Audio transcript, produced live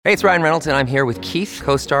Hey, it's Ryan Reynolds, and I'm here with Keith,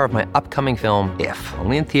 co-star of my upcoming film, If,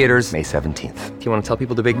 only in theaters May 17th. Do you want to tell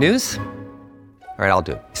people the big news? All right, I'll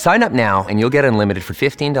do it. Sign up now and you'll get unlimited for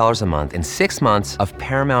 $15 a month and 6 months of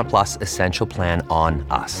Paramount Plus Essential Plan on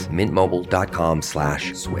us.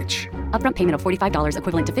 MintMobile.com/switch. Upfront payment of $45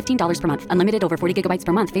 equivalent to $15 per month. Unlimited over 40 gigabytes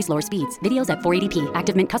per month. Face lower speeds. Videos at 480p.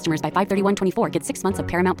 Active Mint customers by 531.24 get 6 months of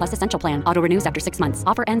Paramount Plus Essential Plan. Auto renews after 6 months.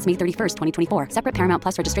 Offer ends May 31st, 2024. Separate Paramount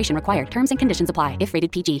Plus registration required. Terms and conditions apply if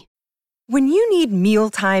rated PG. When you need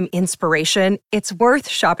mealtime inspiration, it's worth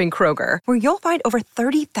shopping Kroger, where you'll find over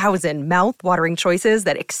 30,000 mouth-watering choices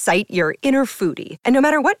that excite your inner foodie. And no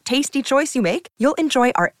matter what tasty choice you make, you'll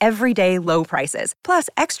enjoy our everyday low prices, plus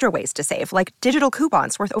extra ways to save, like digital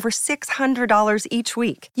coupons worth over $600 each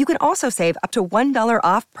week. You can also save up to $1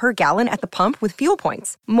 off per gallon at the pump with fuel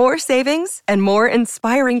points. More savings and more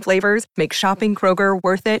inspiring flavors make shopping Kroger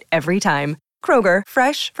worth it every time. Kroger,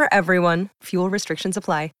 fresh for everyone. Fuel restrictions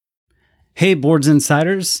apply. Hey, Boards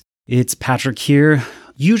Insiders. It's Patrick here,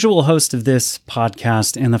 usual host of this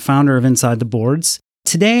podcast and the founder of Inside the Boards.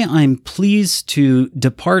 Today, I'm pleased to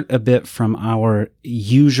depart a bit from our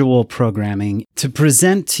usual programming to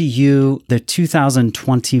present to you the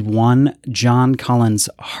 2021 John Collins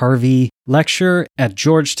Harvey Lecture at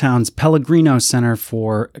Georgetown's Pellegrino Center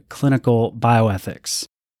for Clinical Bioethics.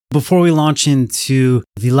 Before we launch into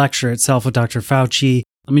the lecture itself with Dr. Fauci,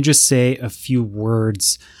 let me just say a few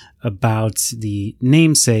words about the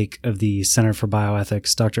namesake of the Center for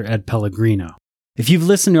Bioethics, Dr. Ed Pellegrino. If you've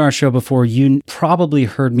listened to our show before, you probably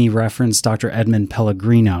heard me reference Dr. Edmund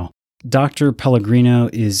Pellegrino. Dr.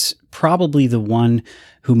 Pellegrino is probably the one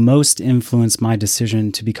who most influenced my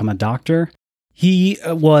decision to become a doctor. He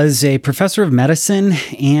was a professor of medicine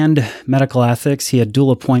and medical ethics. He had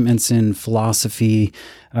dual appointments in philosophy,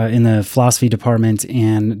 in the philosophy department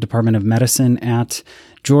and Department of Medicine at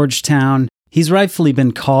Georgetown. He's rightfully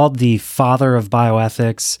been called the father of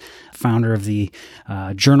bioethics, founder of the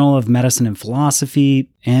Journal of Medicine and Philosophy,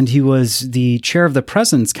 and he was the chair of the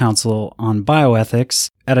President's Council on Bioethics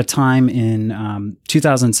at a time in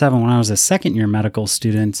 2007 when I was a second-year medical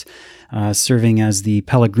student serving as the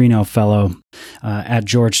Pellegrino Fellow at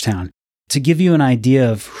Georgetown. To give you an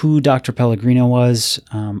idea of who Dr. Pellegrino was,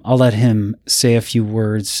 I'll let him say a few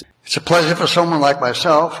words. It's a pleasure for someone like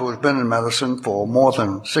myself, who has been in medicine for more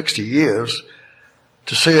than 60 years,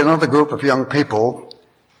 to see another group of young people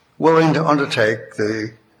willing to undertake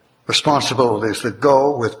the responsibilities that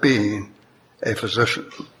go with being a physician.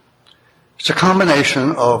 It's a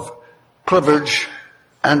combination of privilege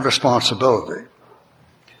and responsibility.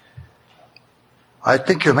 I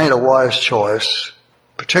think you made a wise choice,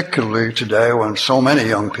 particularly today when so many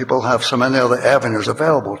young people have so many other avenues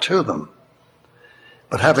available to them.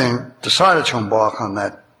 But having decided to embark on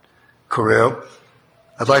that career,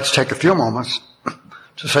 I'd like to take a few moments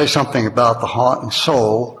to say something about the heart and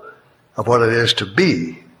soul of what it is to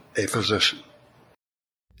be a physician.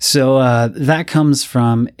 So that comes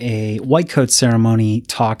from a white coat ceremony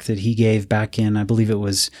talk that he gave back in, I believe it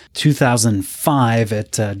was 2005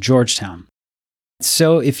 at Georgetown.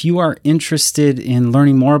 So if you are interested in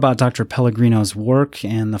learning more about Dr. Pellegrino's work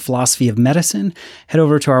and the philosophy of medicine, head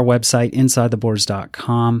over to our website,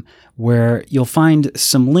 insidetheboards.com, where you'll find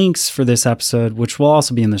some links for this episode, which will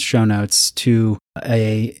also be in the show notes, to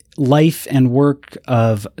a life and work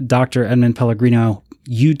of Dr. Edmund Pellegrino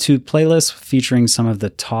YouTube playlist featuring some of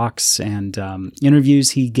the talks and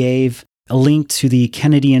interviews he gave, a link to the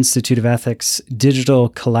Kennedy Institute of Ethics digital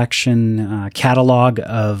collection catalog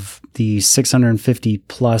of the 650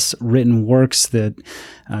 plus written works that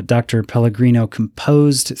Dr. Pellegrino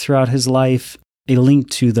composed throughout his life, a link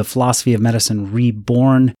to the Philosophy of Medicine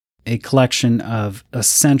Reborn, a collection of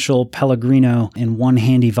essential Pellegrino in one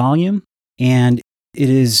handy volume. And it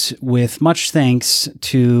is with much thanks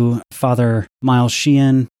to Father Miles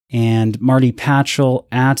Sheehan and Marty Patchell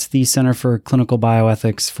at the Center for Clinical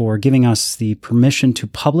Bioethics for giving us the permission to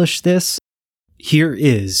publish this. Here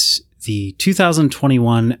is the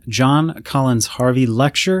 2021 John Collins Harvey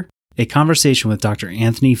Lecture, a conversation with Dr.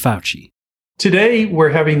 Anthony Fauci. Today, we're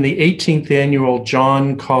having the 18th annual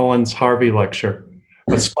John Collins Harvey Lecture,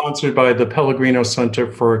 sponsored by the Pellegrino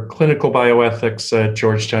Center for Clinical Bioethics at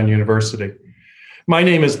Georgetown University. My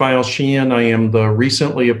name is Miles Sheehan. I am the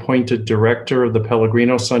recently appointed director of the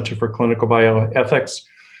Pellegrino Center for Clinical Bioethics.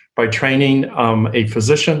 By training, a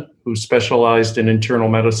physician who specialized in internal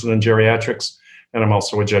medicine and geriatrics, and I'm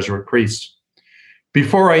also a Jesuit priest.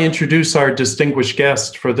 Before I introduce our distinguished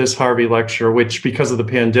guest for this Harvey Lecture, which because of the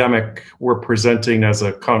pandemic, we're presenting as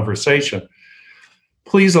a conversation,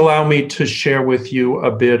 please allow me to share with you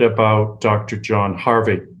a bit about Dr. John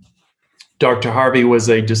Harvey. Dr. Harvey was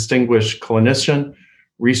a distinguished clinician,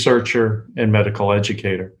 researcher, and medical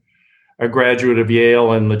educator. A graduate of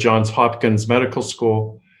Yale and the Johns Hopkins Medical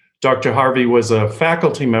School, Dr. Harvey was a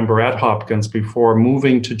faculty member at Hopkins before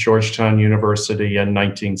moving to Georgetown University in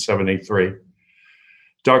 1973.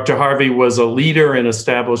 Dr. Harvey was a leader in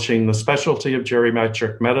establishing the specialty of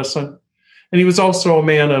geriatric medicine, and he was also a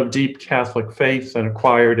man of deep Catholic faith and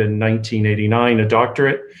acquired in 1989 a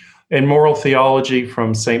doctorate in moral theology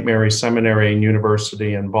from St. Mary's Seminary and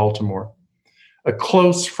University in Baltimore. A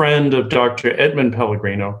close friend of Dr. Edmund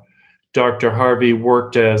Pellegrino, Dr. Harvey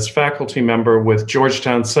worked as faculty member with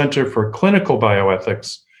Georgetown Center for Clinical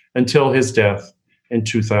Bioethics until his death in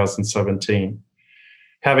 2017.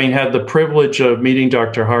 Having had the privilege of meeting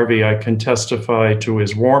Dr. Harvey, I can testify to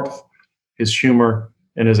his warmth, his humor,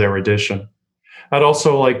 and his erudition. I'd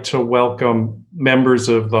also like to welcome members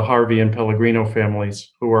of the Harvey and Pellegrino families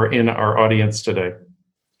who are in our audience today.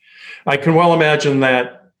 I can well imagine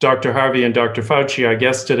that Dr. Harvey and Dr. Fauci, our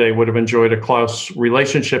guest today, would have enjoyed a close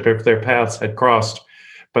relationship if their paths had crossed,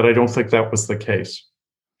 but I don't think that was the case.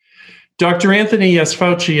 Dr. Anthony S.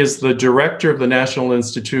 Fauci is the director of the National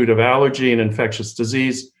Institute of Allergy and Infectious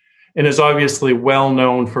Disease and is obviously well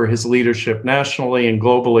known for his leadership nationally and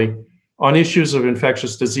globally on issues of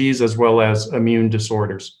infectious disease as well as immune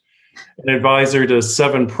disorders. An advisor to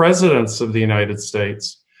 7 presidents of the United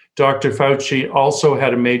States, Dr. Fauci also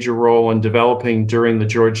had a major role in developing, during the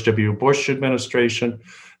George W. Bush administration,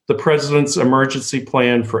 the President's Emergency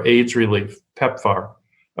Plan for AIDS Relief, PEPFAR,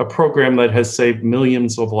 a program that has saved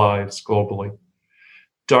millions of lives globally.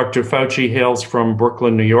 Dr. Fauci hails from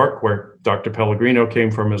Brooklyn, New York, where Dr. Pellegrino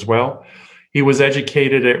came from as well. He was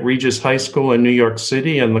educated at Regis High School in New York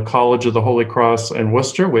City and the College of the Holy Cross in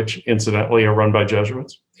Worcester, which incidentally are run by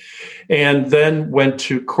Jesuits, and then went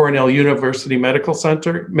to Cornell University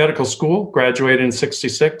Medical School, graduated in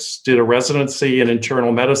 '66, did a residency in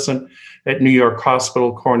internal medicine at New York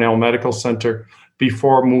Hospital Cornell Medical Center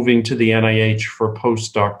before moving to the NIH for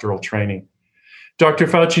postdoctoral training. Dr.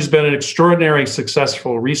 Fauci's been an extraordinarily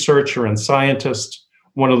successful researcher and scientist,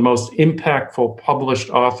 one of the most impactful published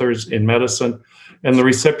authors in medicine, and the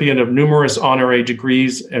recipient of numerous honorary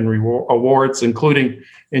degrees and awards, including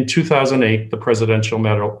in 2008, the Presidential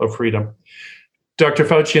Medal of Freedom. Dr.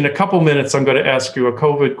 Fauci, in a couple minutes, I'm going to ask you a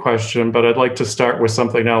COVID question, but I'd like to start with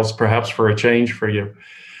something else, perhaps for a change for you.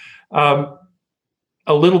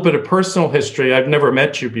 A little bit of personal history. I've never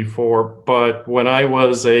met you before, but when I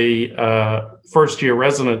was a first-year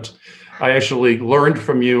resident, I actually learned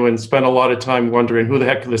from you and spent a lot of time wondering who the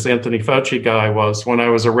heck this Anthony Fauci guy was when I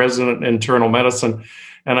was a resident in internal medicine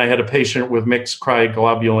and I had a patient with mixed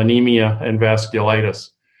cryoglobulinemia and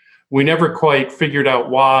vasculitis. We never quite figured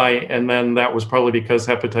out why, and then that was probably because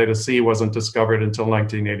hepatitis C wasn't discovered until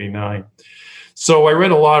 1989. So I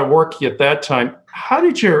read a lot of work at that time. How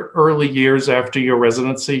did your early years after your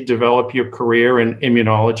residency develop your career in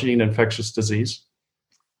immunology and infectious disease?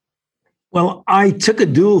 Well, I took a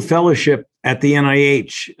dual fellowship at the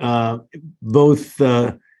NIH, both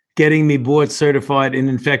getting me board certified in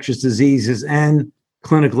infectious diseases and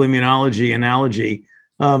clinical immunology and allergy.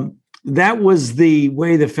 That was the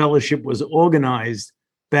way the fellowship was organized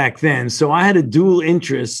back then. So I had a dual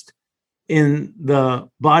interest in the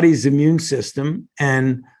body's immune system,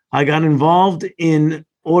 and I got involved in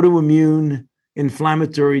autoimmune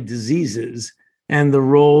inflammatory diseases and the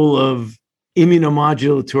role of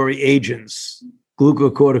immunomodulatory agents,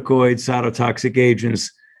 glucocorticoids, cytotoxic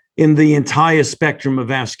agents, in the entire spectrum of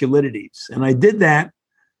vasculitides. And I did that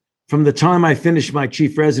from the time I finished my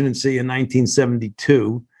chief residency in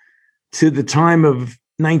 1972 to the time of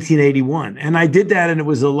 1981. And I did that, and it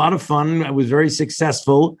was a lot of fun. I was very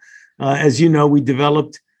successful. As you know, we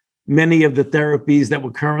developed many of the therapies that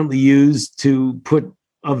were currently used to put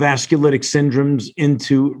vasculitic syndromes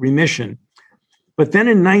into remission. But then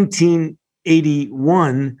in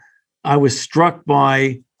 1981, I was struck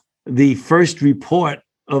by the first report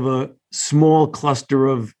of a small cluster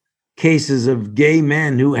of cases of gay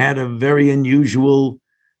men who had a very unusual,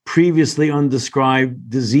 previously undescribed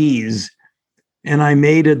disease. And I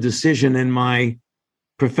made a decision in my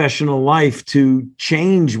professional life to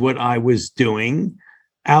change what I was doing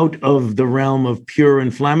out of the realm of pure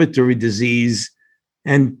inflammatory disease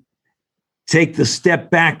and take the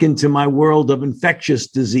step back into my world of infectious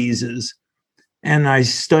diseases. And I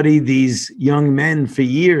studied these young men for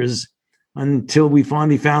years until we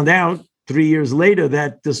finally found out 3 years later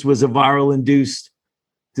that this was a viral-induced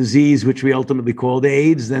disease, which we ultimately called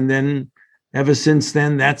AIDS. And then ever since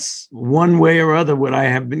then, that's one way or other what I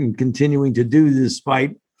have been continuing to do,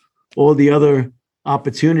 despite all the other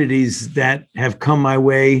opportunities that have come my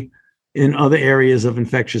way in other areas of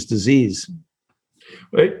infectious disease.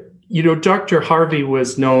 Dr. Harvey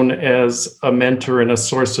was known as a mentor and a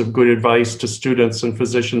source of good advice to students and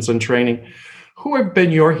physicians in training. Who have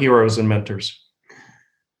been your heroes and mentors?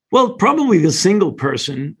 Well, probably the single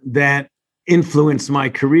person that influenced my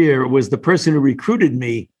career was the person who recruited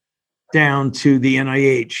me down to the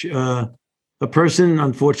NIH. A person,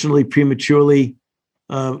 unfortunately, prematurely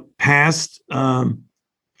passed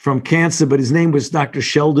from cancer, but his name was Dr.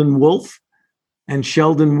 Sheldon Wolf. And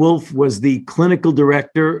Sheldon Wolf was the clinical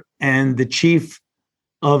director and the chief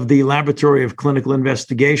of the Laboratory of Clinical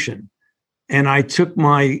Investigation. And I took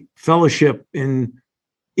my fellowship in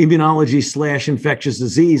immunology/infectious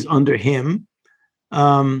disease under him.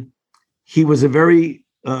 He was a very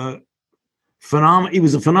he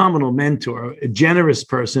was a phenomenal mentor, a generous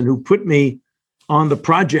person who put me on the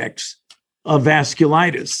projects of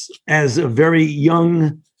vasculitis as a very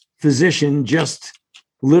young physician, just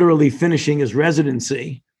literally finishing his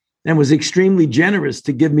residency, and was extremely generous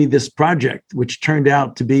to give me this project, which turned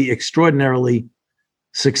out to be extraordinarily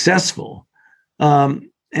successful.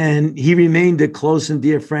 And he remained a close and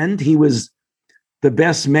dear friend. He was the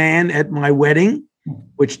best man at my wedding,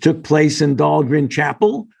 which took place in Dahlgren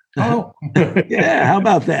Chapel. Oh, yeah. How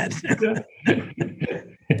about that?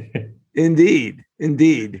 Indeed.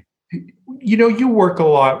 You work a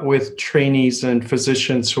lot with trainees and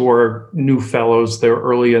physicians who are new fellows. They're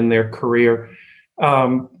early in their career.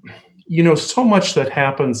 So much that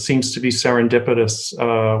happens seems to be serendipitous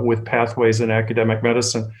with pathways in academic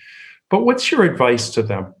medicine. But what's your advice to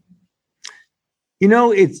them? You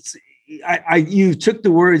took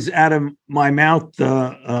the words out of my mouth,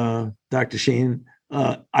 Dr. Sheen.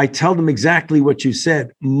 I tell them exactly what you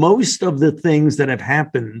said. Most of the things that have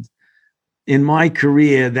happened in my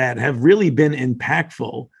career that have really been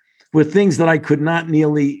impactful were things that I could not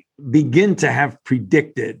nearly begin to have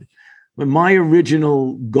predicted. But my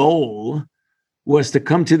original goal was to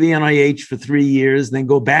come to the NIH for 3 years, then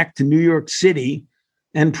go back to New York City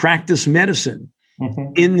and practice medicine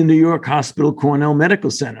in the New York Hospital Cornell Medical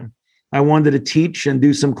Center. I wanted to teach and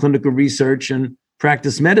do some clinical research and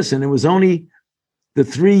practice medicine. It was only the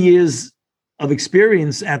 3 years of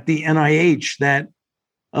experience at the NIH that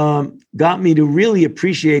got me to really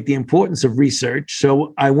appreciate the importance of research.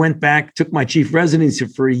 So I went back, took my chief residency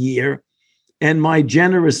for a year, and my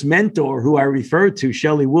generous mentor, who I referred to,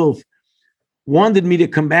 Shelley Wolf, wanted me to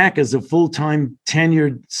come back as a full-time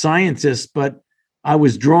tenured scientist, but I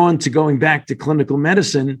was drawn to going back to clinical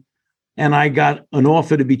medicine, and I got an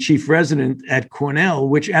offer to be chief resident at Cornell,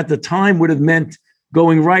 which at the time would have meant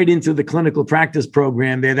going right into the clinical practice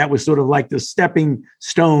program there. That was sort of like the stepping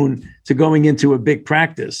stone to going into a big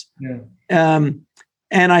practice. Yeah.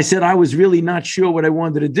 And I said, I was really not sure what I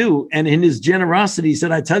wanted to do. And in his generosity, he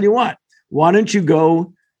said, I tell you what, why don't you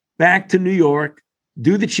go back to New York,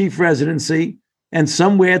 do the chief residency, and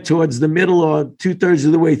somewhere towards the middle or 2/3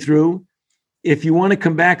 of the way through, if you want to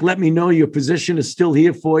come back, let me know. Your position is still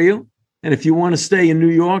here for you. And if you want to stay in New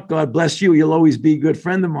York, God bless you. You'll always be a good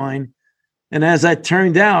friend of mine. And as it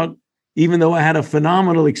turned out, even though I had a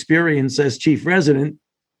phenomenal experience as chief resident,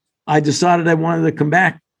 I decided I wanted to come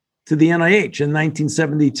back to the NIH in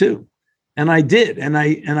 1972. And I did. And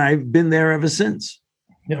I've been there ever since.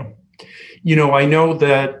 Yeah. I know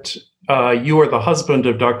that you are the husband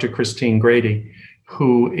of Dr. Christine Grady,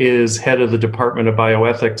 who is head of the Department of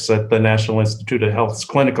Bioethics at the National Institute of Health's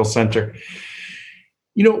Clinical Center.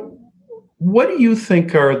 What do you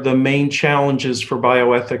think are the main challenges for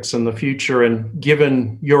bioethics in the future? And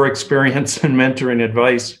given your experience and mentoring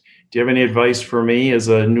advice, do you have any advice for me as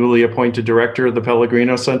a newly appointed director of the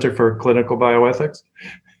Pellegrino Center for Clinical Bioethics?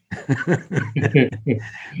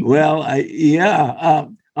 Well,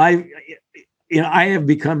 I have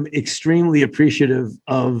become extremely appreciative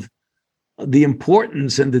of the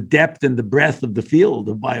importance and the depth and the breadth of the field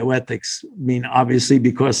of bioethics. I mean, obviously,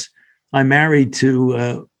 because I'm married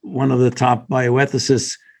to one of the top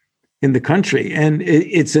bioethicists in the country, and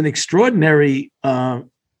it's an extraordinary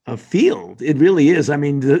field. It really is. I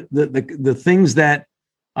mean, the things that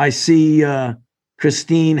I see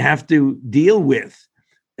Christine have to deal with,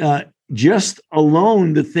 just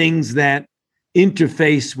alone the things that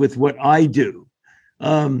interface with what I do.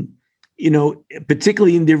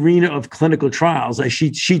 Particularly in the arena of clinical trials.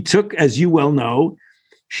 She took, as you well know,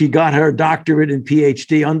 she got her doctorate and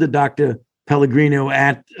PhD under Dr. Pellegrino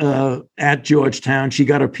at Georgetown. She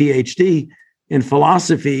got her PhD in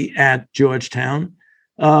philosophy at Georgetown.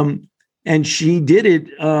 And she did it,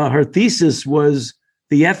 her thesis was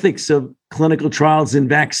the ethics of clinical trials in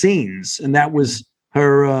vaccines. And that was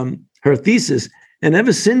her thesis. And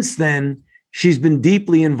ever since then, she's been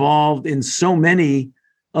deeply involved in so many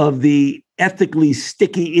of the ethically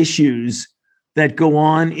sticky issues that go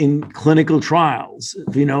on in clinical trials.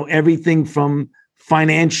 Everything from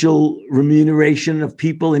financial remuneration of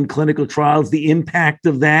people in clinical trials, the impact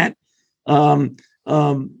of that,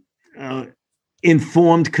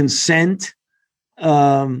 informed consent,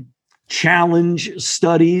 challenge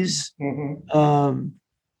studies,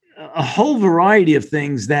 a whole variety of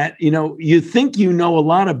things that, you think you know a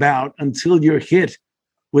lot about until you're hit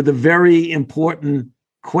with a very important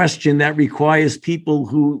question that requires people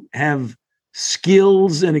who have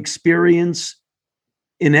skills and experience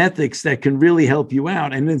in ethics that can really help you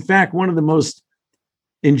out. And in fact, one of the most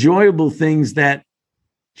enjoyable things that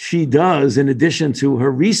she does, in addition to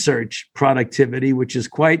her research productivity, which is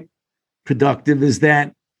quite productive, is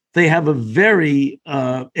that they have a very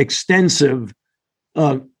extensive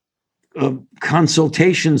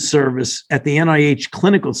consultation service at the NIH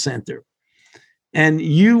Clinical Center. And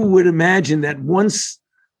you would imagine that once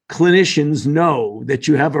clinicians know that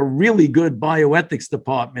you have a really good bioethics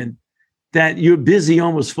department, that you're busy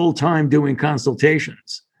almost full time doing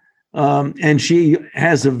consultations. And she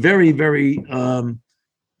has a very, very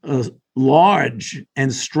large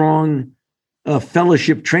and strong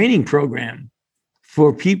fellowship training program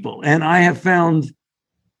for people. And I have found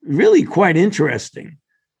really quite interesting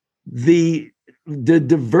the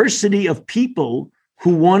diversity of people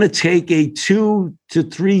who want to take a 2 to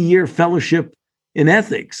 3 year fellowship in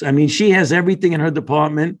ethics. I mean, she has everything in her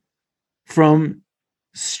department from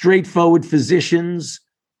straightforward physicians,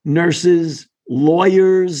 nurses,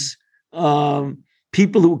 lawyers,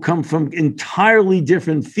 people who come from entirely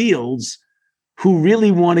different fields who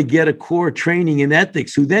really want to get a core training in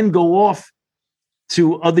ethics, who then go off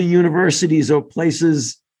to other universities or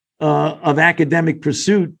places of academic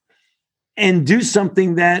pursuit and do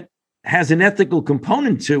something that has an ethical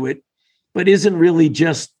component to it, but isn't really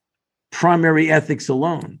just primary ethics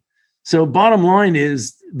alone. So bottom line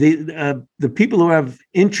is the people who have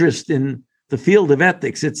interest in the field of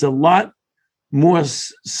ethics, it's a lot more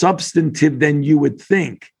substantive than you would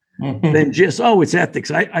think than just, it's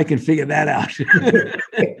ethics. I can figure that out.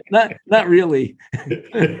 Not really.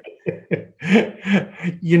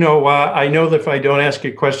 I know that if I don't ask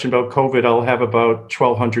you a question about COVID, I'll have about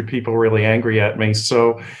 1,200 people really angry at me.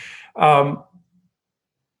 So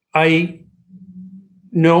I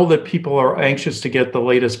know that people are anxious to get the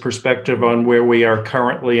latest perspective on where we are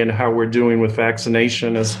currently and how we're doing with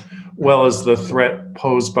vaccination, as well as the threat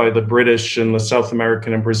posed by the British and the South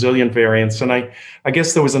American and Brazilian variants. And I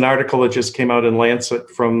guess there was an article that just came out in Lancet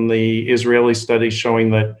from the Israeli study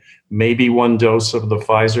showing that maybe 1 dose of the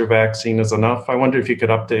Pfizer vaccine is enough. I wonder if you could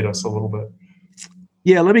update us a little bit.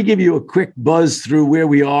 Yeah, let me give you a quick buzz through where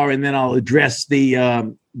we are, and then I'll address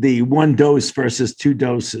the 1 dose versus 2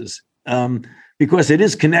 doses. Because it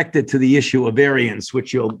is connected to the issue of variants,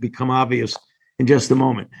 which will become obvious in just a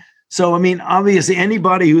moment. So, I mean, obviously,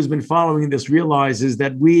 anybody who's been following this realizes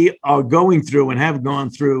that we are going through and have gone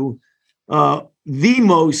through the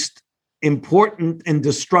most important and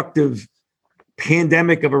destructive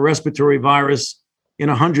pandemic of a respiratory virus in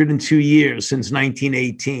 102 years since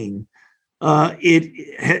 1918.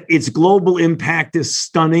 Its global impact is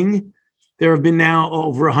stunning. There have been now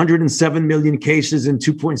over 107 million cases and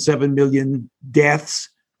 2.7 million deaths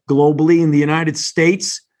globally. In the United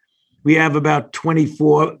States, we have about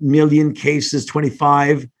 24 million cases,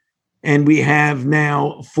 25, and we have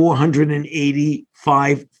now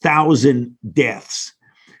 485,000 deaths.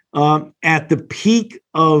 At the peak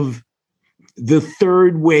of the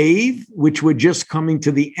third wave, which we're just coming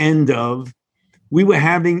to the end of, we were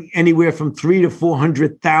having anywhere from 300,000 to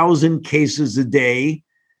 400,000 cases a day,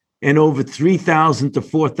 and over 3,000 to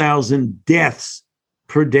 4,000 deaths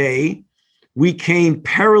per day. We came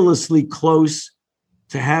perilously close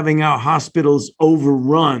to having our hospitals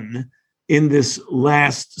overrun in this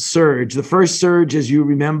last surge. The first surge, as you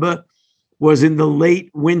remember, was in the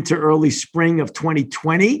late winter, early spring of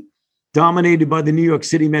 2020, dominated by the New York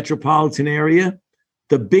City metropolitan area.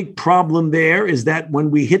 The big problem there is that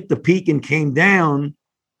when we hit the peak and came down,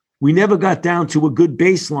 we never got down to a good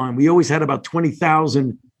baseline. We always had about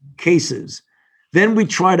 20,000 cases. Then we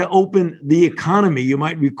try to open the economy. You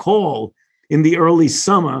might recall in the early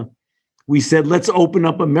summer, we said, let's open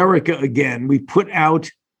up America again. We put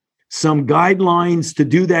out some guidelines to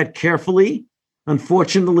do that carefully.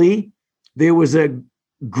 Unfortunately, there was a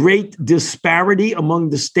great disparity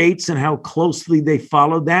among the states and how closely they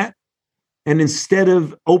followed that. And instead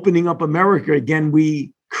of opening up America again,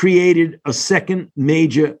 we created a second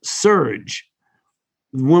major surge.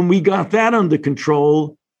 When we got that under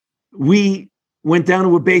control, we went down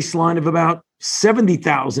to a baseline of about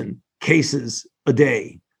 70,000 cases a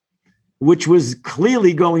day, which was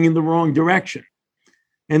clearly going in the wrong direction.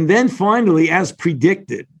 And then finally, as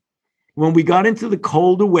predicted, when we got into the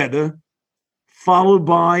colder weather, followed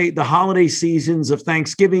by the holiday seasons of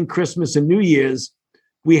Thanksgiving, Christmas, and New Year's,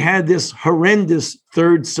 we had this horrendous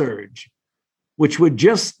third surge, which were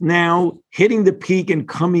just now hitting the peak and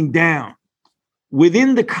coming down.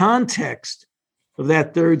 Within the context of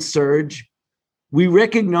that third surge, we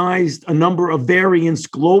recognized a number of variants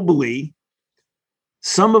globally,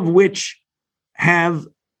 some of which have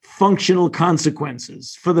functional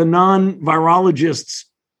consequences. For the non-virologists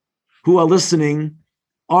who are listening,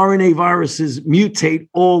 RNA viruses mutate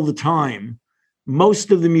all the time.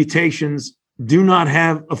 Most of the mutations do not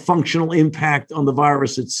have a functional impact on the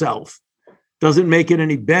virus itself. Doesn't make it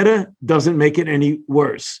any better, doesn't make it any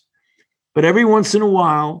worse. But every once in a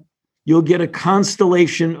while, you'll get a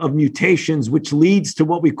constellation of mutations, which leads to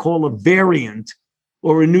what we call a variant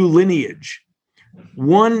or a new lineage.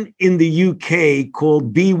 One in the UK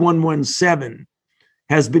called B117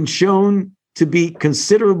 has been shown to be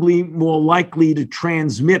considerably more likely to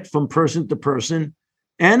transmit from person to person.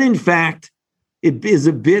 And in fact, it is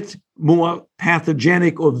a bit more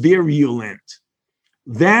pathogenic or virulent.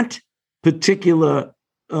 That particular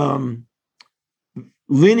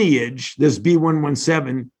lineage, this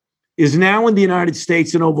B117, is now in the United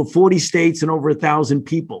States in over 40 states and over 1,000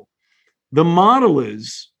 people. The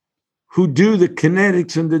modelers who do the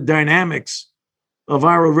kinetics and the dynamics of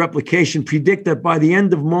viral replication predict that by the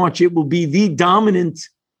end of March, it will be the dominant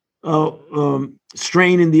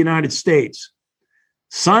strain in the United States.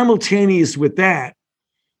 Simultaneous with that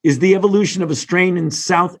is the evolution of a strain in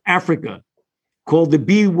South Africa called the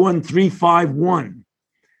B1351.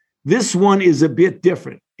 This one is a bit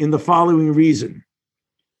different in the following reason.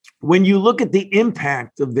 When you look at the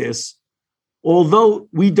impact of this, although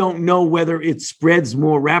we don't know whether it spreads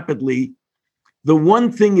more rapidly, the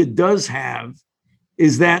one thing it does have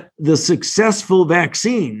is that the successful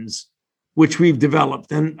vaccines, which we've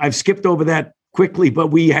developed, and I've skipped over that quickly, but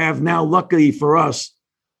we have now, luckily for us,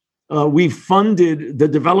 we've funded the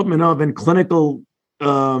development of and clinical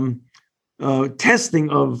testing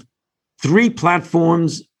of 3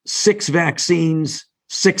 platforms, 6 vaccines,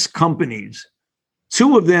 6 companies.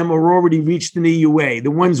 2 of them are already reached in the EUA.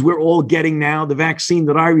 The ones we're all getting now, the vaccine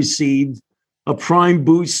that I received, a prime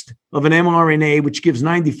boost of an mRNA, which gives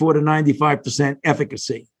 94 to 95%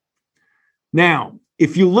 efficacy. Now,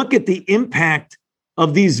 if you look at the impact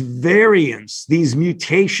of these variants, these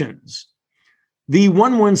mutations, the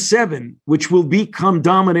 117, which will become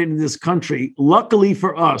dominant in this country, luckily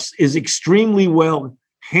for us, is extremely well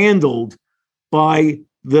handled by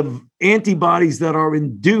the antibodies that are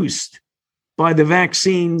induced by the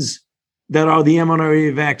vaccines that are the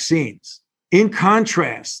mRNA vaccines. In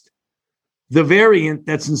contrast, the variant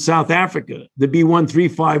that's in South Africa, the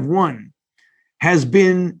B1351, has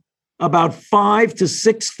been about 5 to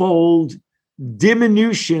 6-fold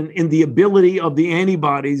diminution in the ability of the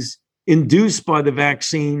antibodies induced by the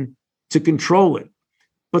vaccine to control it.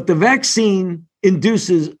 But the vaccine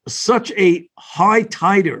induces such a high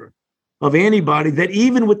titer of antibody that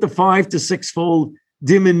even with the 5 to 6-fold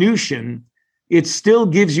diminution, it still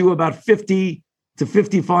gives you about 50 to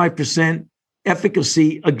 55%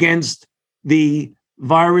 efficacy against the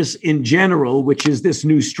virus in general, which is this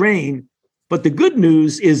new strain. But the good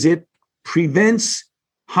news is it prevents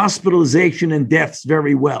hospitalization and deaths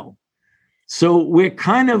very well. So we're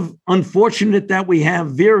kind of unfortunate that we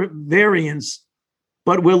have variants,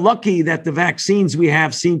 but we're lucky that the vaccines we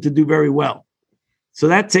have seem to do very well. So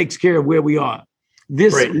that takes care of where we are.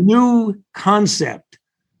 This new concept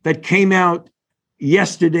that came out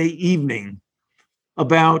yesterday evening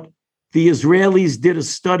about the Israelis did a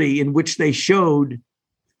study in which they showed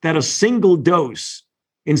that a single dose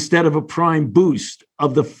instead of a prime boost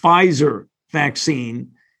of the Pfizer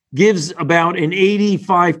vaccine gives about an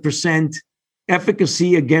 85%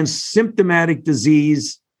 efficacy against symptomatic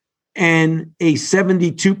disease and a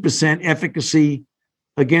 72% efficacy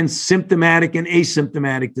against symptomatic and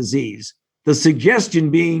asymptomatic disease. The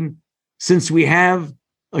suggestion being, since we have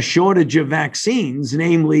a shortage of vaccines,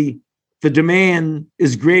 namely the demand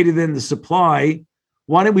is greater than the supply,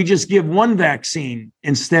 why don't we just give one vaccine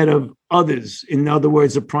instead of others? In other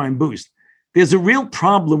words, a prime boost. There's a real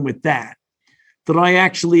problem with that I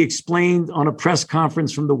actually explained on a press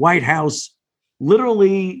conference from the White House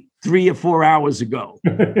literally 3 or 4 hours ago.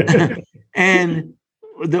 And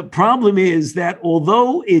the problem is that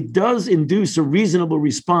although it does induce a reasonable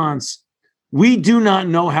response, we do not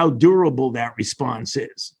know how durable that response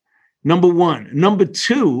is. Number one. Number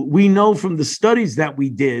two, we know from the studies that we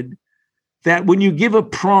did that when you give a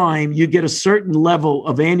prime, you get a certain level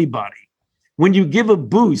of antibody. When you give a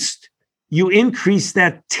boost, you increase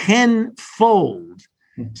that tenfold.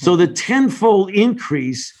 So the tenfold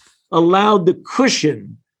increase allowed the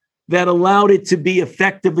cushion that allowed it to be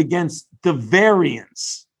effective against the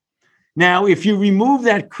variance. Now, if you remove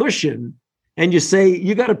that cushion and you say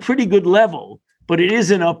you got a pretty good level, but it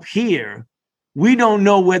isn't up here, we don't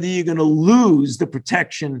know whether you're going to lose the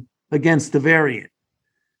protection against the variant.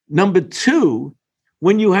 Number two,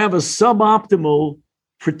 when you have a suboptimal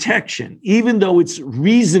protection, even though it's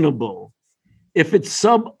reasonable, if it's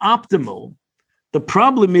suboptimal, the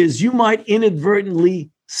problem is you might inadvertently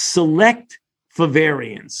select for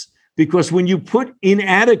variance, because when you put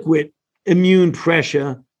inadequate immune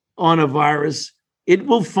pressure on a virus, it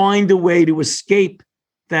will find a way to escape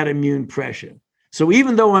that immune pressure. So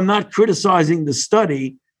even though I'm not criticizing the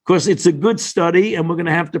study, because it's a good study and we're going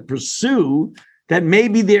to have to pursue that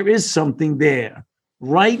maybe there is something there.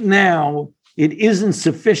 Right now, it isn't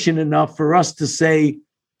sufficient enough for us to say,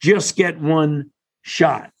 just get one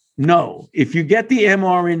shot. No, if you get the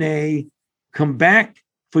mRNA, come back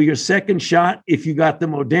for your second shot. If you got the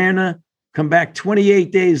Moderna, come back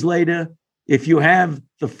 28 days later. If you have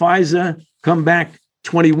the Pfizer, come back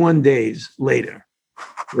 21 days later.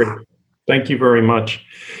 Great. Thank you very much.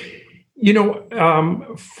 You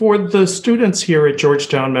know, for the students here at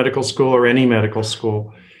Georgetown Medical School or any medical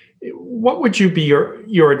school, what would be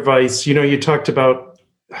your advice? You know, you talked about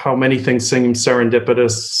how many things seem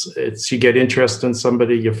serendipitous. It's you get interest in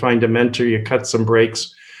somebody, you find a mentor, you cut some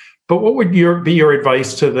breaks. But what would be your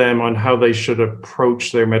advice to them on how they should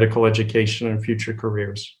approach their medical education and future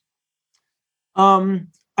careers?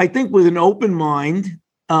 I think with an open mind,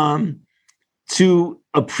 to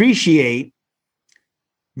appreciate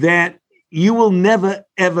that you will never,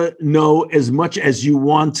 ever know as much as you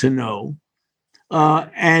want to know.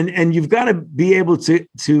 And you've got to be able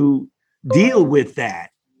to deal with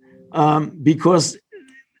that, because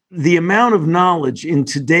the amount of knowledge in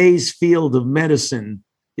today's field of medicine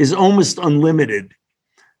is almost unlimited.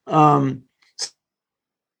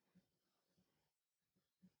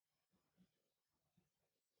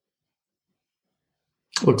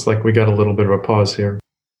 Looks like we got a little bit of a pause here.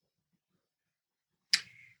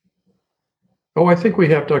 Oh, I think we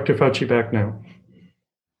have Dr. Fauci back now.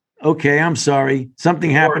 Okay, I'm sorry.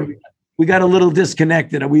 Something happened. We got a little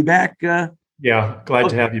disconnected. Are we back? Yeah, glad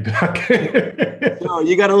to have you back. Oh,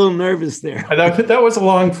 you got a little nervous there. That was a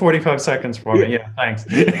long 45 seconds for me. Yeah, thanks.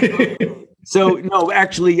 So, no,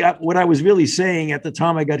 actually, what I was really saying at the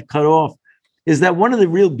time I got cut off is that one of the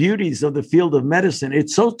real beauties of the field of medicine,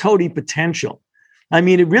 it's so totipotential. I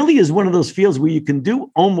mean, it really is one of those fields where you can do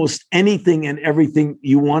almost anything and everything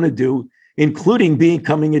you want to do, including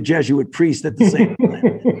becoming a Jesuit priest at the same time.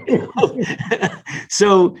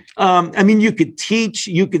 So, I mean, you could teach,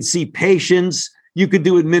 you could see patients, you could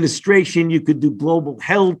do administration, you could do global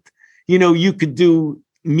health, you could do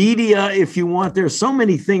media if you want. There are so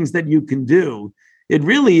many things that you can do. It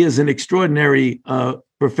really is an extraordinary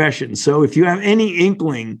profession. So if you have any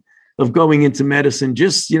inkling of going into medicine,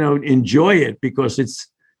 just, enjoy it, because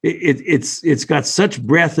it's got such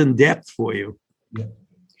breadth and depth for you.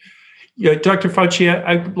 Yeah, Dr. Fauci,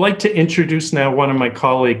 I'd like to introduce now one of my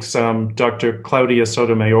colleagues, Dr. Claudia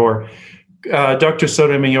Sotomayor. Dr.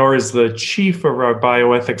 Sotomayor is the chief of our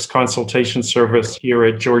bioethics consultation service here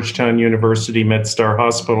at Georgetown University MedStar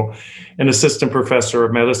Hospital, an assistant professor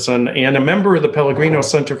of medicine, and a member of the Pellegrino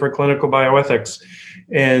Center for Clinical Bioethics.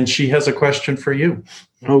 And she has a question for you.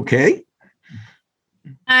 Okay.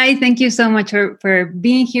 Hi, thank you so much for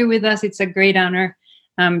being here with us. It's a great honor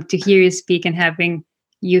to hear you speak and having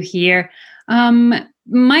you here.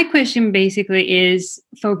 My question basically is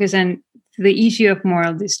focused on the issue of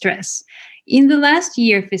moral distress. In the last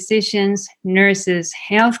year, physicians, nurses,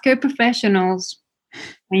 healthcare professionals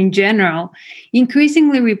in general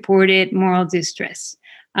increasingly reported moral distress.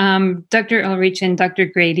 Dr. Ulrich and Dr.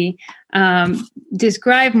 Grady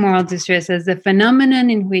describe moral distress as the phenomenon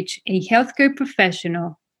in which a healthcare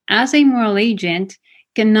professional, as a moral agent,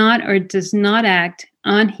 cannot or does not act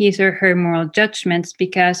on his or her moral judgments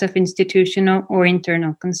because of institutional or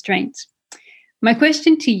internal constraints. My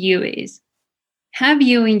question to you is, have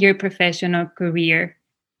you in your professional career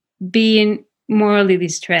been morally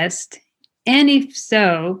distressed? And if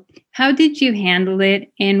so, how did you handle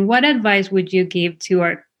it? And what advice would you give to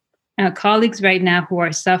our colleagues right now who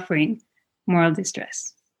are suffering moral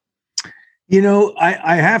distress?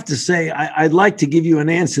 I have to say, I'd like to give you an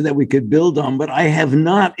answer that we could build on, but I have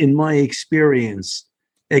not, in my experience,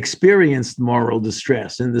 experienced moral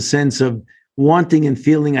distress in the sense of wanting and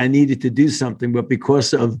feeling I needed to do something, but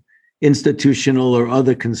because of institutional or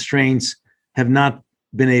other constraints, have not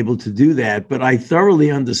been able to do that. But I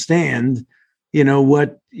thoroughly understand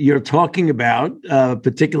what you're talking about,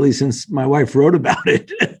 particularly since my wife wrote about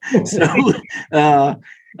it. So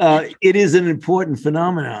it is an important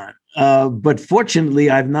phenomenon. But fortunately,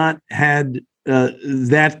 I've not had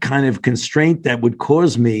that kind of constraint that would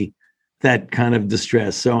cause me that kind of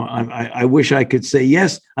distress. So I wish I could say,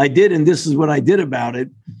 yes, I did, and this is what I did about it,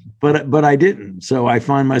 but I didn't. So I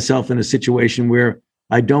find myself in a situation where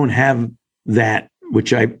I don't have that,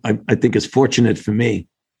 which I think is fortunate for me.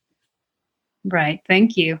 Right.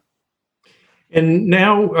 Thank you. And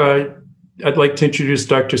now I'd like to introduce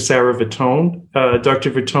Dr. Sarah Vitone.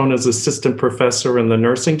 Dr. Vitone is assistant professor in the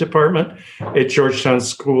nursing department at Georgetown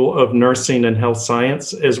School of Nursing and Health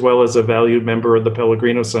Science, as well as a valued member of the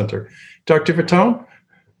Pellegrino Center. Dr. Vitone?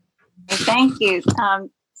 Thank you.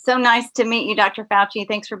 So nice to meet you, Dr. Fauci.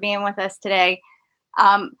 Thanks for being with us today.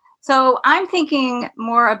 So I'm thinking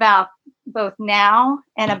more about both now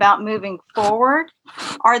and about moving forward.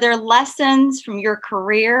 Are there lessons from your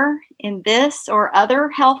career in this or other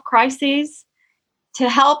health crises to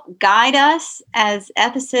help guide us as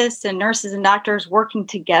ethicists and nurses and doctors working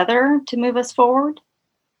together to move us forward?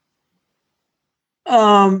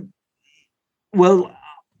 Well,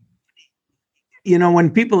 when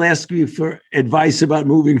people ask me for advice about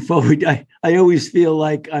moving forward, I always feel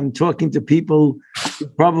like I'm talking to people who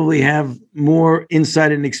probably have more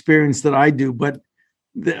insight and experience than I do,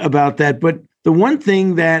 about that. But the one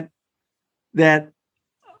thing that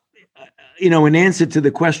in answer to the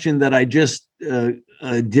question that I just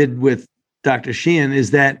did with Dr. Sheehan is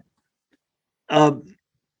that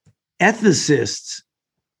ethicists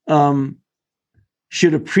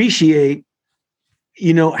should appreciate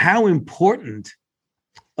how important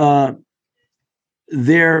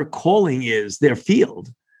their calling is, their field,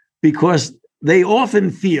 because they often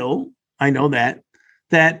feel, I know that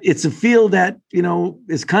it's a field that,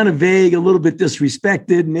 is kind of vague, a little bit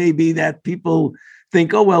disrespected, maybe, that people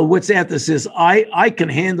think, oh, well, what's ethicist? I can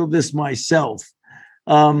handle this myself.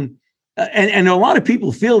 And a lot of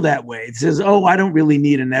people feel that way. It says, oh, I don't really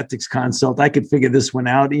need an ethics consult. I could figure this one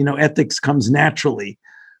out. Ethics comes naturally.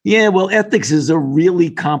 Yeah, well, ethics is a really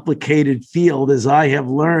complicated field, as I have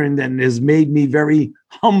learned, and has made me very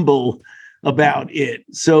humble about it.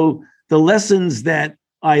 So the lessons that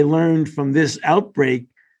I learned from this outbreak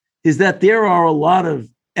is that there are a lot of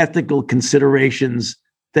ethical considerations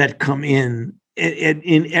that come in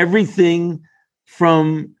everything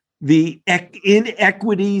from the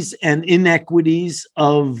inequities and inequities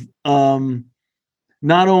of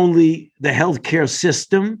not only the healthcare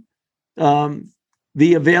system,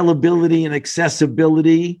 the availability and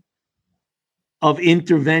accessibility of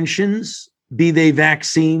interventions, be they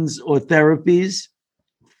vaccines or therapies,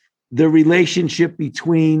 the relationship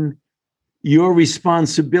between your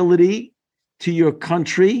responsibility to your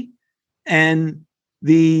country and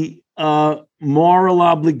the moral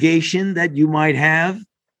obligation that you might have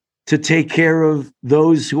to take care of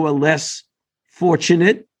those who are less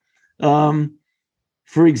fortunate. For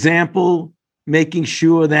example, making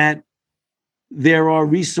sure that there are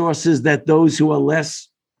resources that those who are less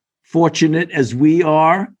fortunate as we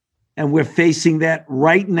are, and we're facing that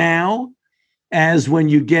right now, as when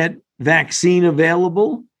you get vaccine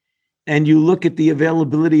available and you look at the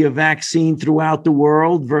availability of vaccine throughout the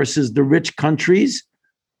world versus the rich countries,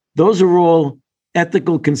 those are all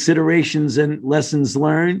ethical considerations and lessons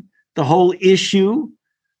learned. The whole issue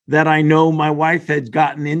that I know my wife had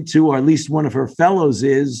gotten into, or at least one of her fellows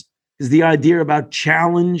is the idea about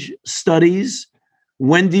challenge studies.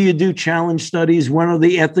 When do you do challenge studies? When are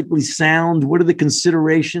they ethically sound? What are the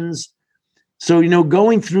considerations? So,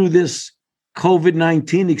 going through this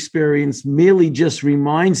COVID-19 experience merely just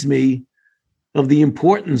reminds me of the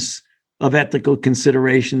importance of ethical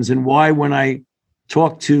considerations, and why when I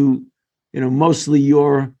talk to, mostly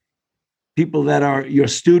your people that are your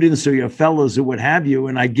students or your fellows or what have you,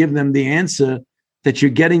 and I give them the answer that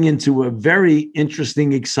you're getting into a very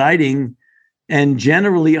interesting, exciting, and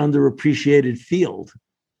generally underappreciated field.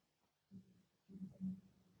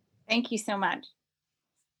 Thank you so much.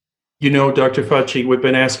 Dr. Fauci, we've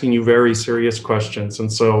been asking you very serious questions,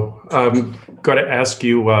 and so I'm going to ask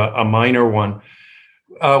you a minor one.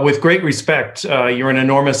 With great respect, you're an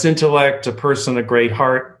enormous intellect, a person of great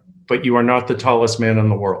heart, but you are not the tallest man in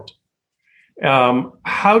the world.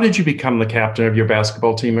 How did you become the captain of your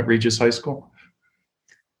basketball team at Regis High School?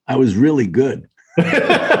 I was really good.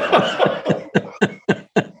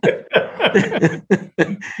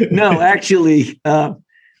 No, actually,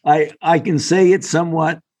 I can say it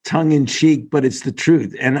somewhat tongue-in-cheek, but it's the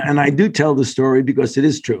truth. And I do tell the story because it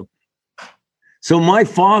is true. So my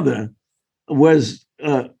father was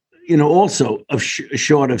also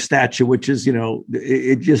short of stature, which is,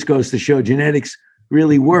 it just goes to show genetics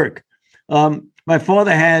really work. My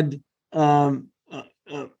father had a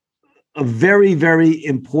very, very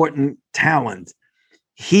important talent.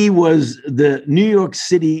 He was the New York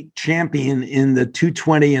City champion in the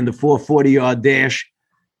 220 and the 440-yard dash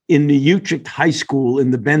in the Utrecht High School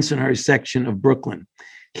in the Bensonhurst section of Brooklyn.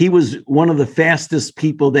 He was one of the fastest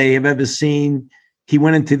people they have ever seen. He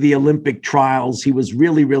went into the Olympic trials. He was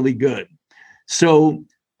really, really good. So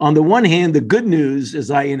on the one hand, the good news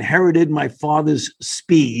is I inherited my father's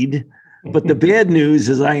speed, but the bad news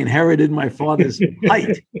is I inherited my father's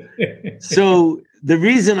height. So the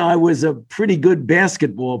reason I was a pretty good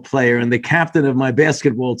basketball player and the captain of my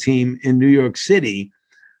basketball team in New York City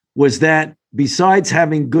was that besides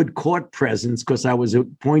having good court presence, because I was a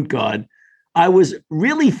point guard, I was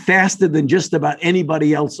really faster than just about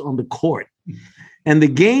anybody else on the court. And the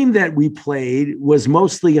game that we played was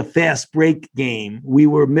mostly a fast break game. We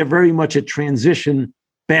were very much a transition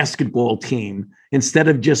basketball team instead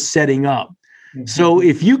of just setting up. Mm-hmm. So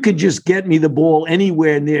if you could just get me the ball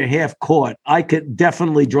anywhere near half court, I could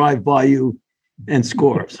definitely drive by you and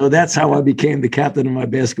score. So that's how I became the captain of my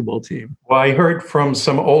basketball team. Well, I heard from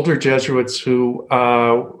some older Jesuits who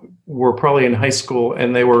were probably in high school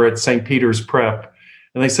and they were at St. Peter's Prep.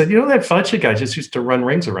 And they said, that Fauci guy just used to run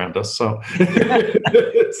rings around us. So, the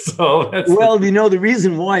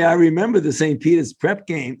reason why I remember the St. Peter's Prep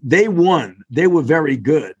game, they won. They were very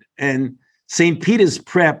good. And St. Peter's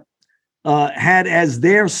Prep had as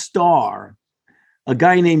their star a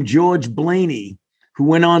guy named George Blaney, who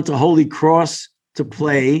went on to Holy Cross to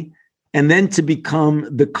play and then to become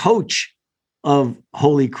the coach of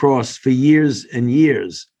Holy Cross for years and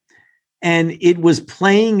years. And it was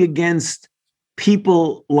playing against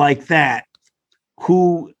people like that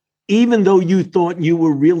who, even though you thought you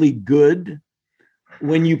were really good,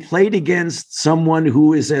 when you played against someone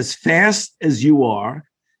who is as fast as you are,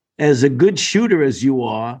 as a good shooter as you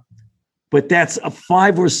are, but that's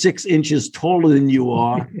 5 or 6 inches taller than you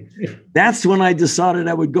are, that's when I decided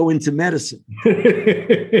I would go into medicine.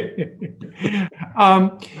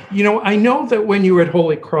 I know that when you were at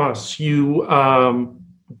Holy Cross, you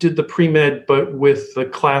did the pre-med, but with the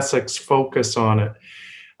classics focus on it.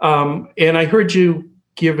 And I heard you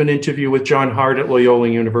give an interview with John Hart at Loyola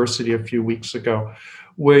University a few weeks ago,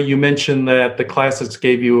 where you mentioned that the classics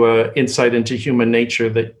gave you an insight into human nature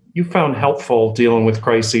that you found helpful dealing with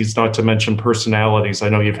crises, not to mention personalities. I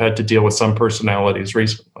know you've had to deal with some personalities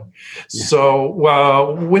recently. Yeah.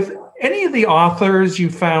 So with any of the authors you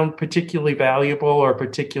found particularly valuable or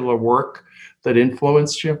particular work that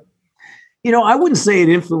influenced you? I wouldn't say it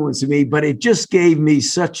influenced me, but it just gave me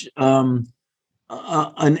such an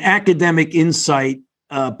academic insight,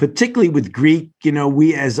 particularly with Greek.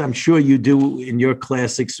 We, as I'm sure you do in your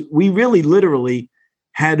classics, we really literally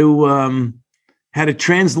had to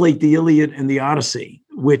translate the Iliad and the Odyssey,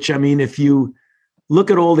 which, if you look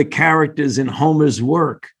at all the characters in Homer's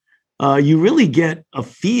work, you really get a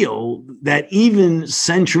feel that even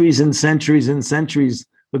centuries and centuries and centuries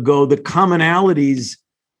ago, the commonalities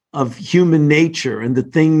of human nature and the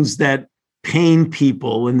things that pain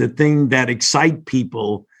people and the things that excite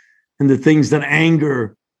people and the things that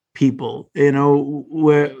anger people,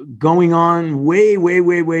 were going on way, way,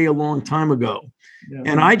 way, way a long time ago. Yeah.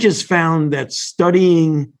 And I just found that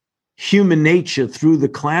studying human nature through the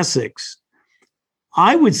classics,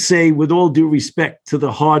 I would say, with all due respect to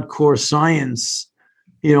the hardcore science,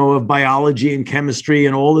 of biology and chemistry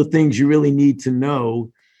and all the things you really need to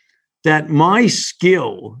know, that my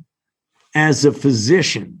skill as a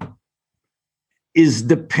physician is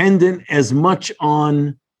dependent as much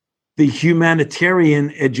on the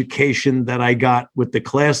humanitarian education that I got with the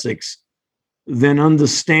classics than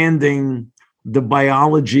understanding the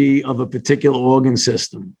biology of a particular organ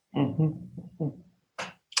system. Mm-hmm.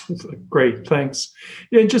 Great, thanks.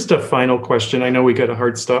 And just a final question. I know we got a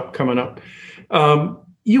hard stop coming up.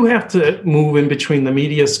 You have to move in between the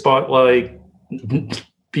media spotlight,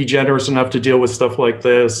 be generous enough to deal with stuff like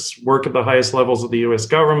this, work at the highest levels of the U.S.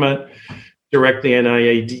 government, direct the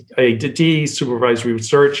NIAID, supervisory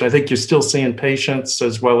research. I think you're still seeing patients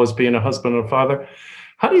as well as being a husband and a father.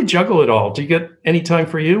 How do you juggle it all? Do you get any time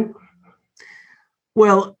for you?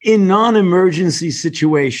 Well, in non-emergency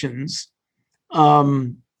situations,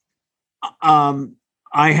 I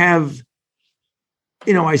have,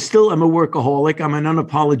 I still am a workaholic. I'm an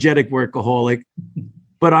unapologetic workaholic,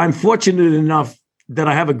 but I'm fortunate enough that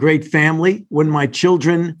I have a great family. When my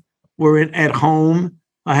children were at home,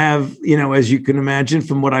 I have, as you can imagine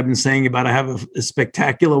from what I've been saying about, I have a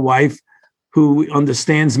spectacular wife who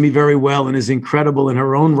understands me very well and is incredible in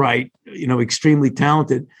her own right, extremely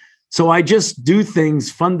talented. So I just do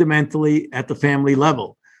things fundamentally at the family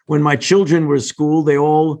level. When my children were at school, they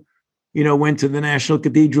all, went to the National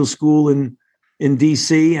Cathedral School in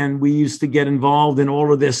DC, and we used to get involved in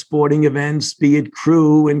all of their sporting events, be it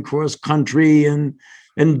crew and cross country and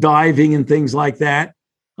diving and things like that.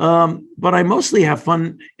 But I mostly have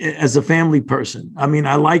fun as a family person. I mean,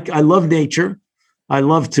 I love nature. I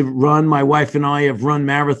love to run. My wife and I have run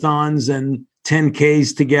marathons and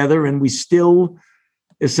 10Ks together, and we still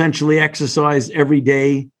essentially exercise every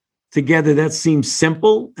day together. That seems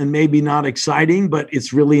simple and maybe not exciting, but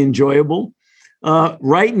it's really enjoyable.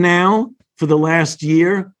 Right now, for the last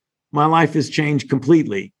year, my life has changed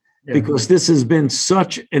completely because this has been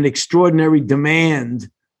such an extraordinary demand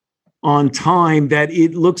on time that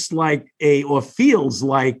it looks like or feels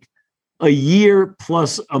like a year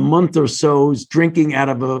plus a month or so's drinking out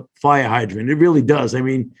of a fire hydrant. It really does. I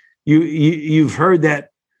mean, you've heard that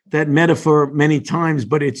metaphor many times,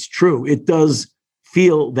 but it's true. It does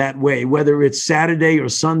feel that way, whether it's Saturday or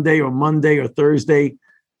Sunday or Monday or Thursday,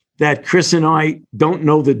 that Chris and I don't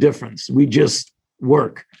know the difference. We just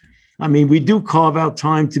work. I mean, we do carve out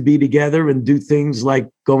time to be together and do things like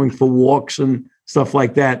going for walks and stuff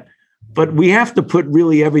like that. But we have to put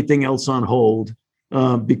really everything else on hold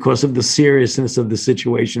because of the seriousness of the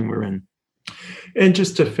situation we're in. And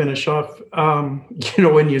just to finish off,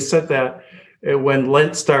 when you said that, when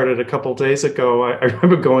Lent started a couple of days ago, I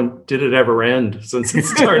remember going, did it ever end since it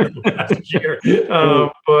started last year?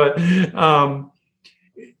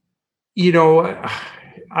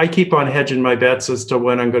 I keep on hedging my bets as to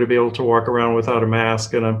when I'm going to be able to walk around without a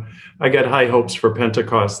mask. And I got high hopes for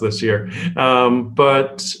Pentecost this year.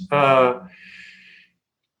 But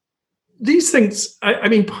these things,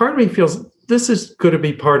 part of me feels this is going to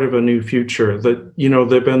be part of a new future that,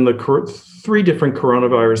 there've been the 3 different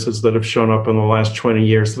coronaviruses that have shown up in the last 20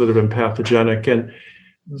 years that have been pathogenic, and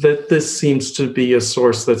that this seems to be a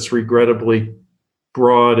source that's regrettably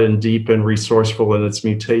broad and deep and resourceful in its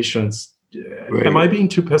mutations. Right. Am I being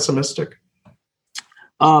too pessimistic?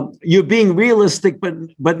 You're being realistic, but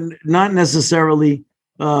not necessarily.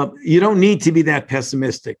 You don't need to be that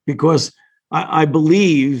pessimistic because I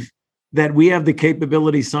believe that we have the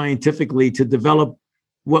capability scientifically to develop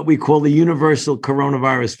what we call the universal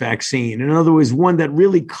coronavirus vaccine. In other words, one that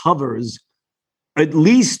really covers at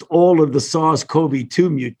least all of the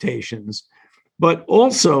SARS-CoV-2 mutations, but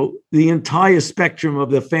also the entire spectrum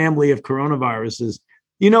of the family of coronaviruses.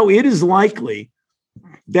 It is likely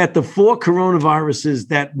that the 4 coronaviruses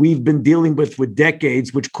that we've been dealing with for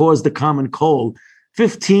decades, which cause the common cold,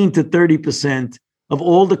 15 to 30% of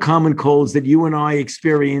all the common colds that you and I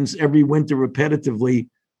experience every winter repetitively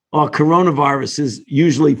are coronaviruses,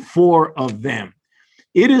 usually 4 of them.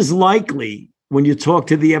 It is likely, when you talk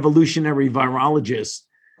to the evolutionary virologists,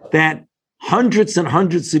 that hundreds and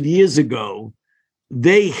hundreds of years ago,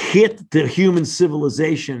 they hit the human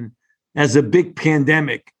civilization as a big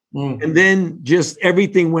pandemic. And then just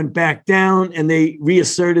everything went back down and they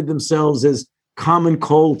reasserted themselves as common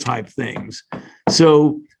cold type things.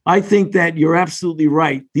 So I think that you're absolutely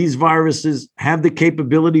right. These viruses have the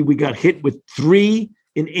capability. We got hit with 3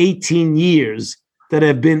 in 18 years that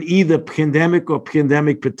have been either pandemic or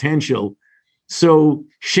pandemic potential. So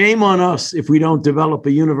shame on us if we don't develop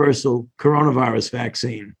a universal coronavirus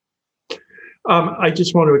vaccine. I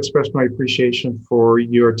just want to express my appreciation for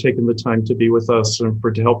your taking the time to be with us and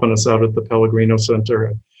for helping us out at the Pellegrino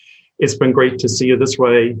Center. It's been great to see you this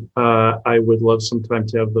way. I would love sometime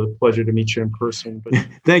to have the pleasure to meet you in person. But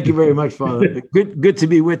thank you very much, Father. Good to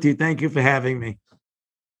be with you. Thank you for having me.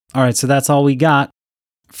 All right, so that's all we got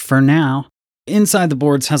for now. Inside the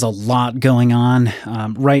Boards has a lot going on.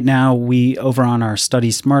 Right now, we, over on our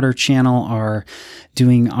Study Smarter channel, are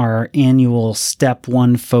doing our annual Step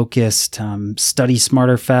 1 focused Study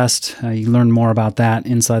Smarter Fest. You can learn more about that,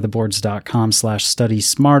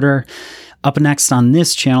 insidetheboards.com/studysmarter. Up next on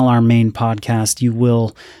this channel, our main podcast, you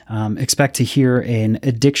will expect to hear an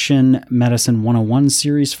Addiction Medicine 101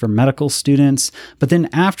 series for medical students. But then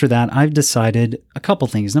after that, I've decided a couple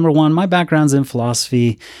things. Number one, my background's in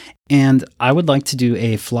philosophy, and I would like to do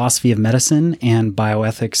a philosophy of medicine and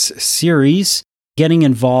bioethics series, getting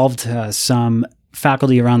involved some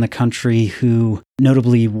faculty around the country who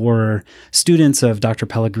notably were students of Dr.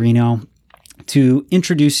 Pellegrino, to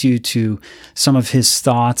introduce you to some of his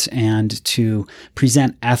thoughts and to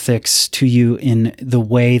present ethics to you in the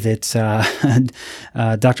way that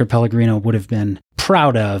Dr. Pellegrino would have been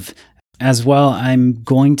proud of. As well, I'm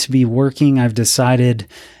going to be working, I've decided,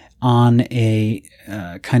 on a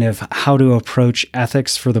kind of how to approach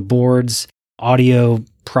ethics for the boards, audio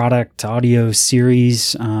product, audio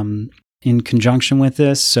series, in conjunction with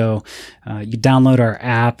this. So you download our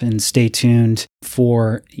app and stay tuned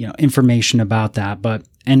for information about that. But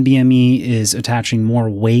NBME is attaching more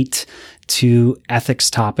weight to ethics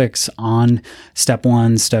topics on step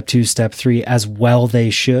 1, step 2, step 3, as well they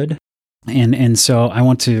should. And so I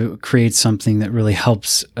want to create something that really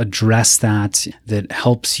helps address that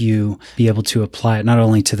helps you be able to apply it not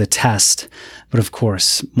only to the test, but of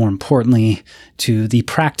course, more importantly, to the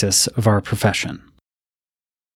practice of our profession.